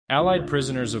Allied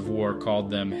prisoners of war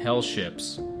called them hell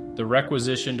ships, the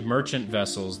requisitioned merchant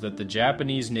vessels that the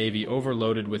Japanese Navy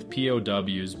overloaded with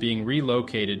POWs being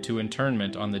relocated to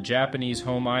internment on the Japanese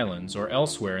home islands or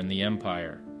elsewhere in the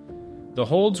empire. The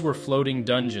holds were floating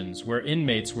dungeons where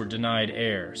inmates were denied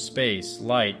air, space,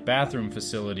 light, bathroom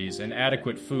facilities, and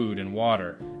adequate food and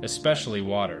water, especially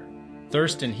water.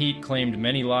 Thirst and heat claimed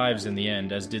many lives in the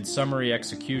end, as did summary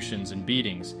executions and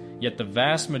beatings, yet the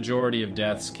vast majority of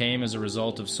deaths came as a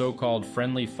result of so-called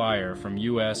friendly fire from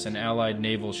U.S. and Allied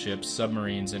naval ships,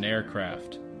 submarines, and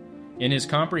aircraft. In his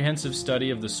comprehensive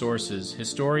study of the sources,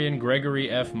 historian Gregory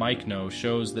F. Meichno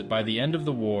shows that by the end of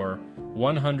the war,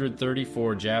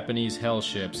 134 Japanese hell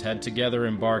ships had together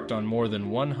embarked on more than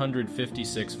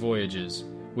 156 voyages,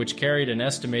 which carried an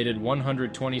estimated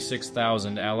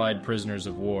 126,000 Allied prisoners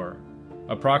of war.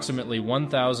 Approximately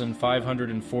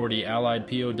 1,540 Allied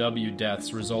POW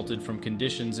deaths resulted from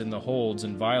conditions in the holds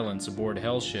and violence aboard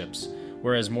hell ships,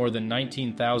 whereas more than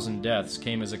 19,000 deaths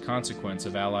came as a consequence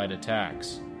of Allied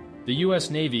attacks. The U.S.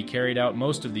 Navy carried out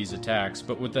most of these attacks,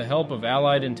 but with the help of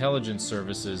Allied intelligence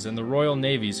services and the Royal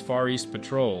Navy's Far East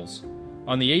patrols.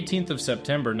 On the 18th of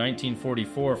September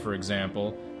 1944, for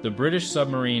example, the British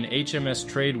submarine HMS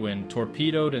Tradewind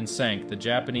torpedoed and sank the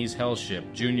Japanese hell ship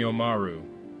Junyo Maru.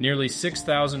 Nearly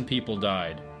 6,000 people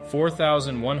died,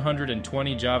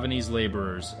 4,120 Javanese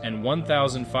laborers, and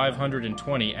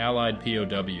 1,520 Allied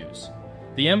POWs.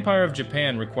 The Empire of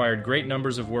Japan required great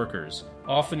numbers of workers,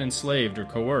 often enslaved or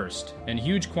coerced, and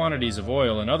huge quantities of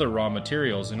oil and other raw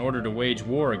materials in order to wage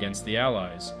war against the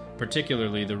Allies,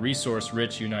 particularly the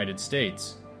resource-rich United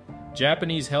States.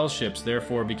 Japanese hell ships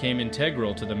therefore became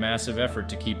integral to the massive effort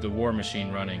to keep the war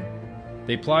machine running.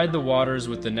 They plied the waters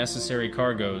with the necessary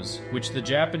cargoes, which the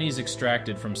Japanese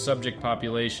extracted from subject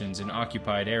populations in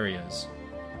occupied areas.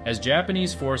 As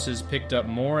Japanese forces picked up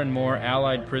more and more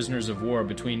Allied prisoners of war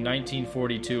between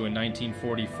 1942 and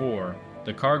 1944,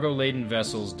 the cargo-laden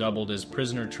vessels doubled as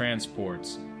prisoner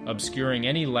transports, obscuring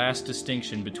any last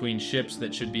distinction between ships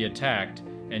that should be attacked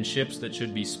and ships that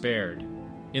should be spared.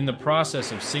 In the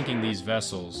process of sinking these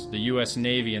vessels, the U.S.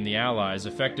 Navy and the Allies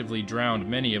effectively drowned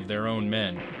many of their own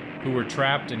men, who were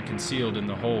trapped and concealed in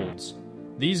the holds.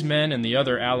 These men and the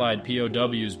other Allied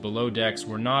POWs below decks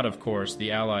were not, of course,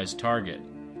 the Allies' target.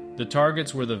 The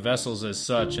targets were the vessels as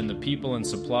such and the people and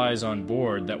supplies on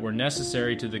board that were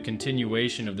necessary to the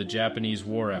continuation of the Japanese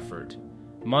war effort.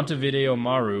 Montevideo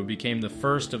Maru became the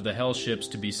first of the hell ships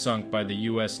to be sunk by the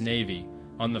U.S. Navy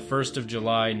on the 1st of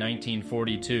July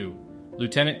 1942.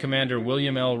 Lieutenant Commander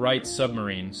William L. Wright's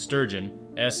submarine, Sturgeon,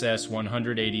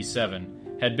 SS-187,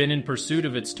 had been in pursuit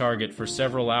of its target for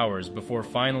several hours before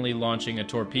finally launching a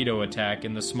torpedo attack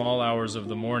in the small hours of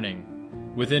the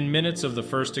morning. Within minutes of the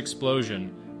first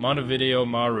explosion, Montevideo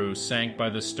Maru sank by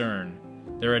the stern.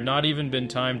 There had not even been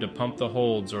time to pump the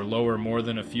holds or lower more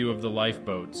than a few of the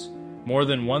lifeboats. More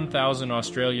than 1,000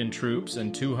 Australian troops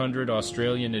and 200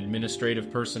 Australian administrative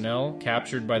personnel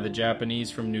captured by the Japanese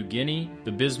from New Guinea,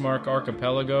 the Bismarck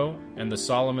Archipelago, and the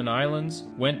Solomon Islands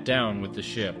went down with the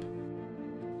ship.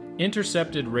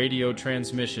 Intercepted radio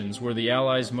transmissions were the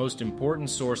Allies' most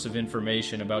important source of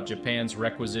information about Japan's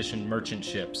requisitioned merchant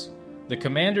ships. The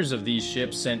commanders of these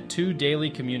ships sent 2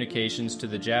 daily communications to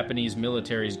the Japanese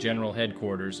military's general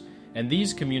headquarters, and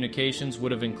these communications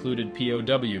would have included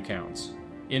POW counts.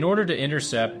 In order to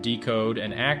intercept, decode,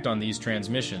 and act on these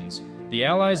transmissions, the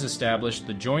Allies established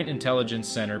the Joint Intelligence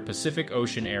Center Pacific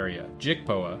Ocean Area,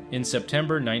 JICPOA, in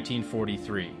September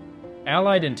 1943.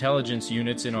 Allied intelligence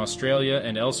units in Australia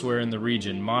and elsewhere in the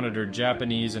region monitored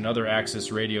Japanese and other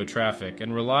Axis radio traffic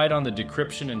and relied on the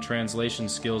decryption and translation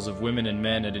skills of women and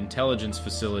men at intelligence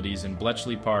facilities in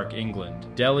Bletchley Park, England,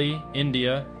 Delhi,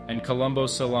 India, and Colombo,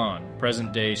 Ceylon,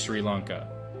 present-day Sri Lanka.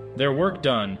 Their work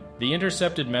done, the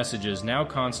intercepted messages now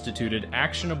constituted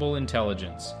actionable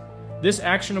intelligence. This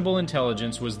actionable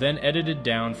intelligence was then edited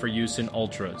down for use in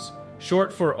ultras,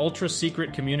 short for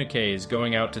ultra-secret communiques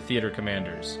going out to theater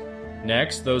commanders.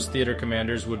 Next, those theater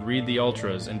commanders would read the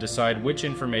ultras and decide which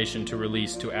information to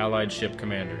release to Allied ship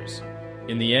commanders.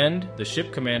 In the end, the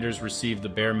ship commanders received the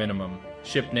bare minimum: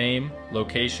 ship name,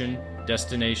 location,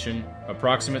 destination,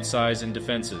 approximate size, and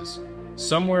defenses.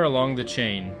 Somewhere along the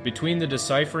chain, between the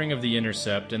deciphering of the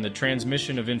intercept and the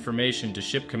transmission of information to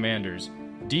ship commanders,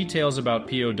 details about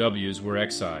POWs were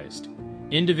excised.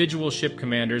 Individual ship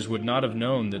commanders would not have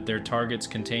known that their targets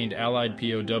contained Allied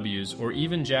POWs or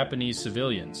even Japanese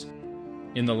civilians.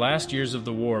 In the last years of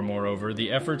the war, moreover,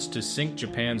 the efforts to sink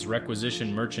Japan's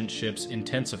requisitioned merchant ships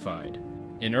intensified.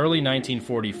 In early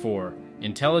 1944,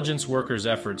 intelligence workers'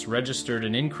 efforts registered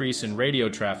an increase in radio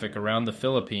traffic around the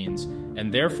Philippines and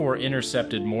therefore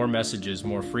intercepted more messages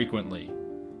more frequently.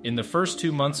 In the first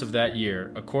 2 months of that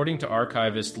year, according to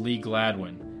archivist Lee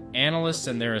Gladwin, analysts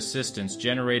and their assistants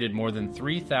generated more than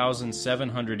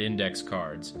 3,700 index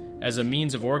cards as a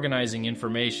means of organizing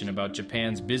information about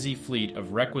Japan's busy fleet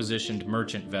of requisitioned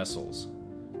merchant vessels.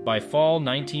 By fall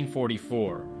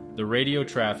 1944, the radio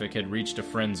traffic had reached a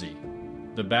frenzy.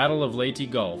 The Battle of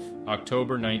Leyte Gulf,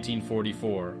 October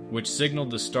 1944, which signaled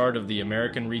the start of the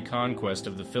American reconquest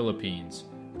of the Philippines,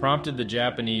 prompted the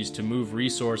Japanese to move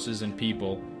resources and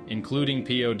people, including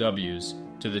POWs,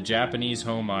 to the Japanese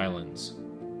home islands.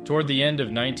 Toward the end of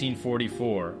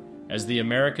 1944, as the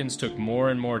Americans took more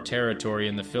and more territory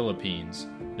in the Philippines,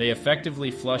 they effectively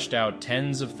flushed out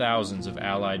tens of thousands of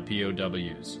Allied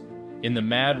POWs. In the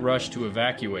mad rush to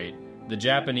evacuate, the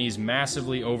Japanese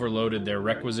massively overloaded their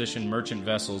requisitioned merchant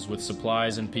vessels with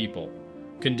supplies and people.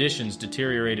 Conditions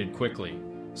deteriorated quickly.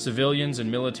 Civilians and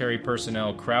military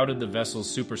personnel crowded the vessel's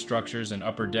superstructures and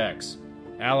upper decks.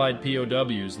 Allied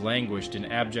POWs languished in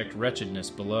abject wretchedness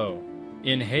below.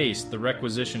 In haste, the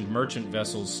requisitioned merchant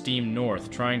vessels steamed north,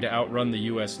 trying to outrun the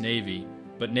U.S. Navy,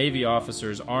 but Navy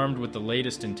officers armed with the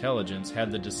latest intelligence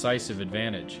had the decisive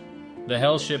advantage. The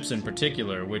hell ships in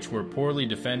particular, which were poorly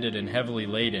defended and heavily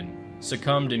laden,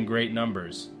 succumbed in great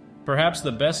numbers. Perhaps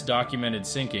the best documented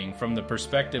sinking from the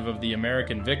perspective of the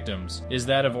American victims is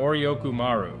that of Oryoku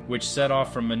Maru, which set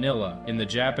off from Manila in the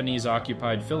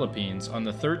Japanese-occupied Philippines on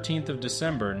the 13th of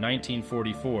December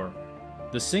 1944.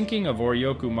 The sinking of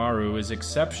Oryoku Maru is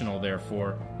exceptional,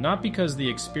 therefore, not because the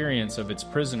experience of its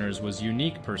prisoners was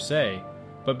unique per se,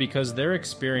 but because their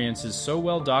experience is so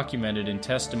well documented in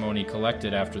testimony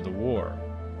collected after the war.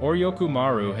 Oryoku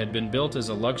Maru had been built as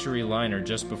a luxury liner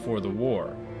just before the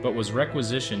war, but was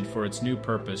requisitioned for its new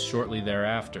purpose shortly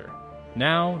thereafter.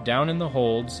 Now, down in the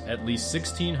holds, at least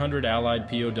 1,600 Allied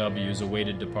POWs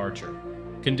awaited departure.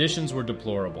 Conditions were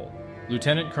deplorable.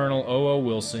 Lieutenant Colonel O.O.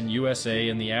 Wilson, USA,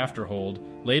 in the afterhold,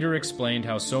 later explained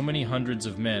how so many hundreds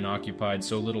of men occupied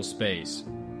so little space.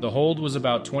 The hold was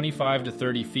about 25 to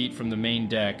 30 feet from the main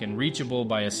deck and reachable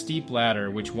by a steep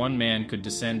ladder which one man could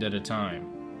descend at a time.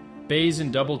 Bays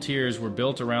in double tiers were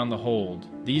built around the hold,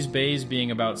 these bays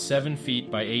being about 7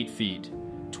 feet by 8 feet.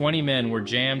 20 men were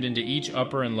jammed into each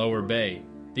upper and lower bay.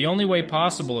 The only way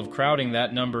possible of crowding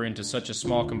that number into such a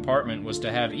small compartment was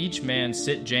to have each man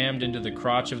sit jammed into the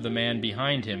crotch of the man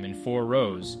behind him in 4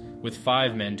 rows, with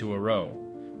 5 men to a row.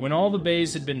 When all the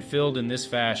bays had been filled in this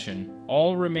fashion,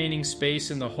 all remaining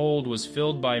space in the hold was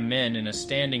filled by men in a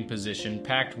standing position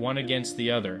packed one against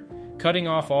the other, cutting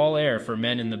off all air for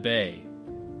men in the bay.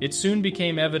 It soon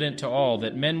became evident to all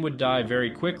that men would die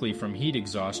very quickly from heat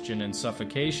exhaustion and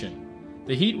suffocation.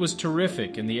 The heat was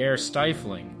terrific and the air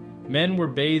stifling. Men were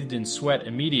bathed in sweat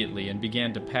immediately and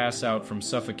began to pass out from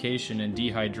suffocation and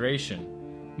dehydration.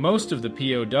 Most of the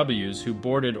POWs who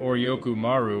boarded Oryoku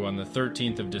Maru on the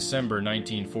 13th of December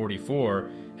 1944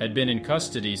 had been in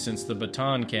custody since the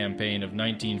Bataan Campaign of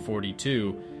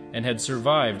 1942 and had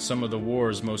survived some of the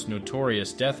war's most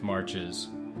notorious death marches.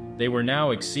 They were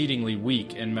now exceedingly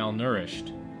weak and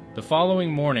malnourished. The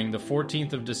following morning, the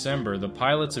 14th of December, the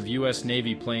pilots of U.S.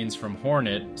 Navy planes from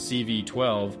Hornet,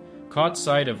 CV-12, caught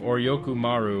sight of Oryoku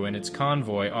Maru and its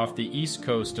convoy off the east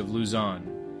coast of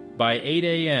Luzon. By 8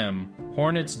 a.m.,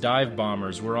 Hornet's dive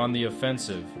bombers were on the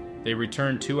offensive. They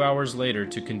returned 2 hours later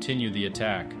to continue the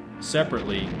attack.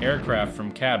 Separately, aircraft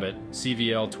from Cabot,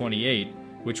 CVL-28,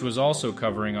 which was also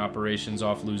covering operations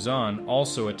off Luzon,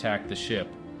 also attacked the ship.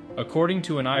 According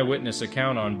to an eyewitness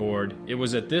account on board, it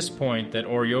was at this point that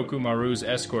Oryoku Maru's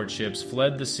escort ships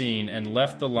fled the scene and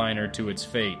left the liner to its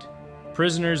fate.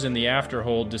 Prisoners in the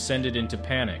afterhold descended into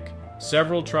panic.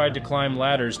 Several tried to climb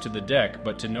ladders to the deck,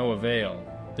 but to no avail.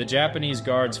 The Japanese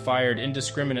guards fired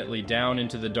indiscriminately down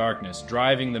into the darkness,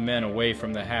 driving the men away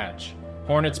from the hatch.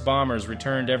 Hornet's bombers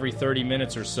returned every 30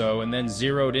 minutes or so and then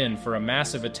zeroed in for a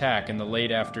massive attack in the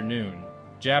late afternoon.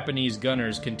 Japanese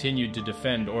gunners continued to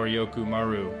defend Oryoku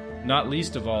Maru, not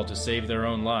least of all to save their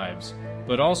own lives,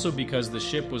 but also because the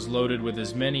ship was loaded with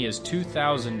as many as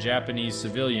 2,000 Japanese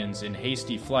civilians in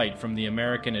hasty flight from the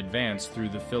American advance through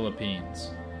the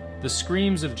Philippines. The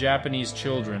screams of Japanese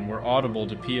children were audible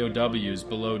to POWs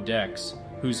below decks,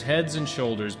 whose heads and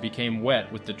shoulders became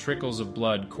wet with the trickles of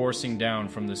blood coursing down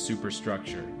from the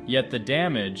superstructure. Yet the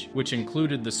damage, which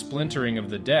included the splintering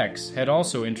of the decks, had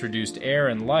also introduced air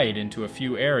and light into a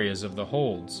few areas of the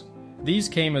holds. These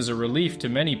came as a relief to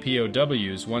many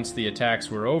POWs once the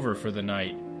attacks were over for the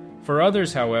night. For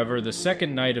others, however, the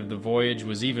second night of the voyage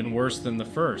was even worse than the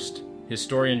first.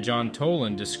 Historian John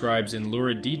Toland describes in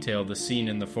lurid detail the scene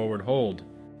in the forward hold.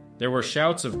 There were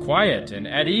shouts of "quiet" and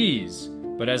 "at ease,"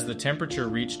 but as the temperature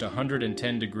reached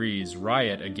 110 degrees,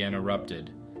 riot again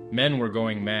erupted. Men were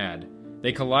going mad.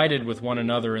 They collided with one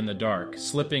another in the dark,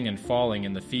 slipping and falling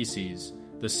in the feces.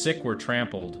 The sick were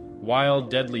trampled. Wild,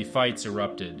 deadly fights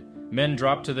erupted. Men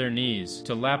dropped to their knees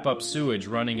to lap up sewage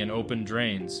running in open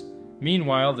drains.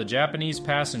 Meanwhile, the Japanese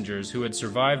passengers who had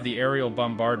survived the aerial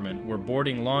bombardment were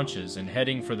boarding launches and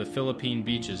heading for the Philippine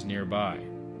beaches nearby.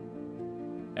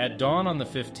 At dawn on the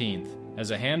 15th,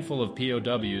 as a handful of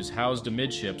POWs housed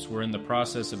amidships were in the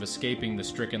process of escaping the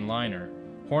stricken liner,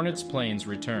 Hornet's planes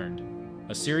returned.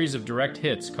 A series of direct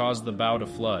hits caused the bow to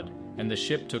flood, and the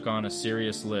ship took on a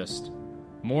serious list.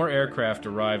 More aircraft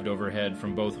arrived overhead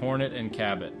from both Hornet and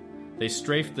Cabot. They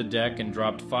strafed the deck and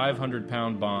dropped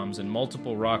 500-pound bombs and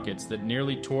multiple rockets that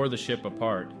nearly tore the ship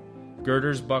apart.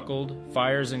 Girders buckled,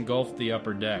 fires engulfed the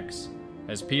upper decks.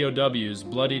 As POWs,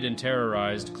 bloodied and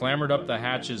terrorized, clambered up the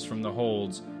hatches from the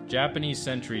holds, Japanese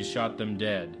sentries shot them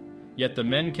dead. Yet the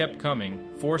men kept coming,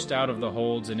 forced out of the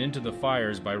holds and into the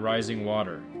fires by rising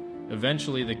water.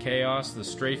 Eventually the chaos, the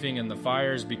strafing, and the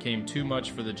fires became too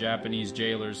much for the Japanese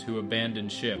jailers, who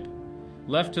abandoned ship.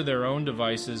 Left to their own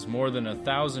devices, more than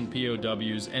 1,000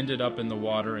 POWs ended up in the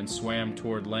water and swam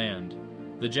toward land.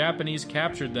 The Japanese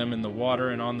captured them in the water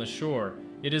and on the shore.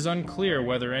 It is unclear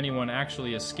whether anyone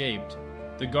actually escaped.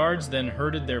 The guards then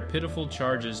herded their pitiful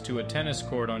charges to a tennis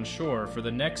court on shore for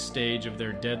the next stage of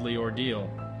their deadly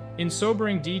ordeal. In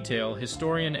sobering detail,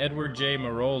 historian Edward J.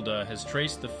 Marolda has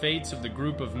traced the fates of the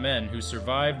group of men who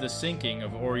survived the sinking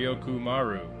of Oryoku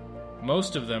Maru.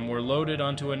 Most of them were loaded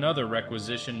onto another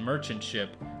requisitioned merchant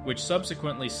ship, which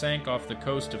subsequently sank off the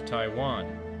coast of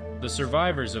Taiwan. The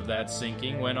survivors of that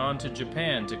sinking went on to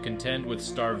Japan to contend with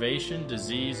starvation,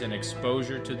 disease, and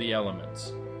exposure to the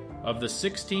elements. Of the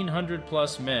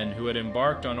 1,600-plus men who had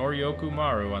embarked on Oryoku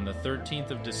Maru on the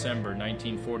 13th of December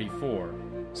 1944,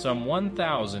 some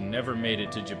 1,000 never made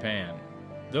it to Japan.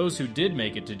 Those who did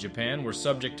make it to Japan were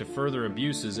subject to further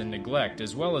abuses and neglect,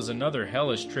 as well as another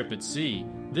hellish trip at sea,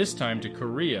 this time to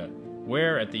Korea,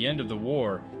 where, at the end of the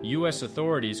war, U.S.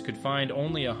 authorities could find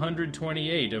only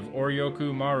 128 of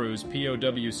Oryoku Maru's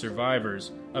POW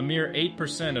survivors, a mere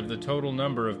 8% of the total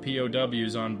number of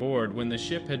POWs on board when the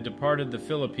ship had departed the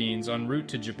Philippines en route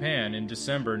to Japan in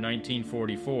December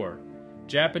 1944.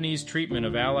 Japanese treatment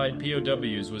of Allied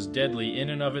POWs was deadly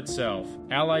in and of itself,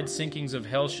 Allied sinkings of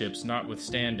hell ships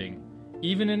notwithstanding.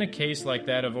 Even in a case like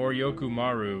that of Oryoku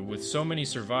Maru, with so many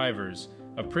survivors,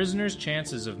 a prisoner's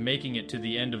chances of making it to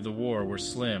the end of the war were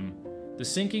slim. The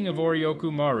sinking of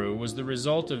Oryoku Maru was the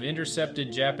result of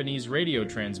intercepted Japanese radio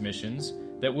transmissions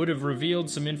that would have revealed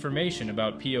some information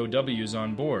about POWs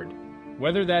on board.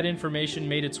 Whether that information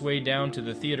made its way down to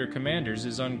the theater commanders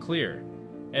is unclear.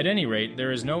 At any rate,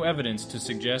 there is no evidence to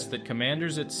suggest that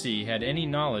commanders at sea had any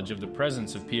knowledge of the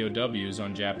presence of POWs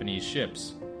on Japanese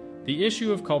ships. The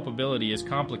issue of culpability is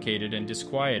complicated and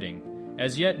disquieting.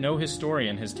 As yet, no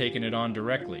historian has taken it on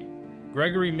directly.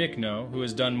 Gregory Michno, who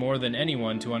has done more than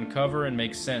anyone to uncover and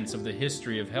make sense of the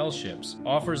history of hell ships,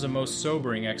 offers a most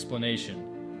sobering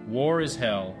explanation. War is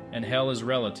hell, and hell is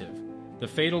relative. The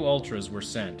fatal ultras were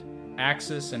sent.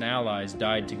 Axis and allies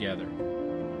died together.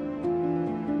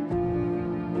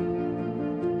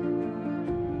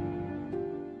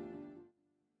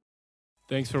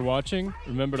 Thanks for watching.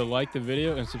 Remember to like the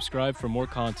video and subscribe for more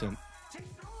content.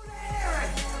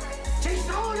 She's